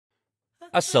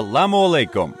Assalamu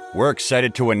alaikum. We're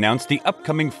excited to announce the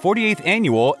upcoming 48th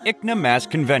annual ICNA-MAS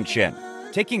convention,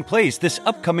 taking place this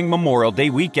upcoming Memorial Day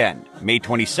weekend, May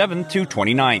 27th to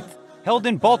 29th, held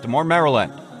in Baltimore,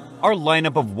 Maryland. Our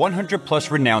lineup of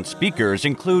 100-plus renowned speakers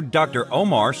include Dr.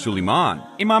 Omar Suleiman,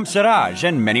 Imam Siraj,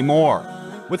 and many more.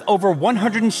 With over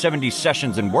 170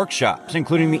 sessions and workshops,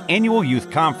 including the annual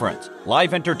youth conference,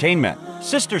 live entertainment,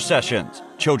 sister sessions,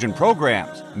 children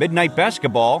programs, midnight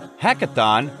basketball,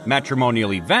 hackathon,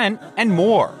 matrimonial event, and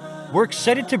more. We're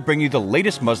excited to bring you the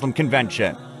latest Muslim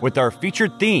convention with our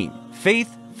featured theme,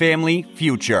 Faith, Family,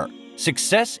 Future,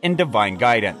 Success and Divine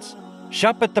Guidance.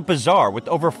 Shop at the bazaar with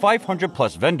over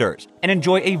 500-plus vendors and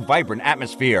enjoy a vibrant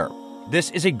atmosphere. This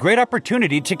is a great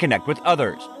opportunity to connect with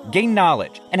others, gain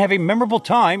knowledge, and have a memorable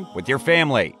time with your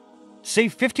family.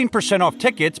 Save 15% off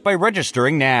tickets by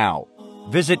registering now.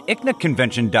 Visit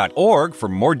icnaconvention.org for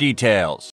more details.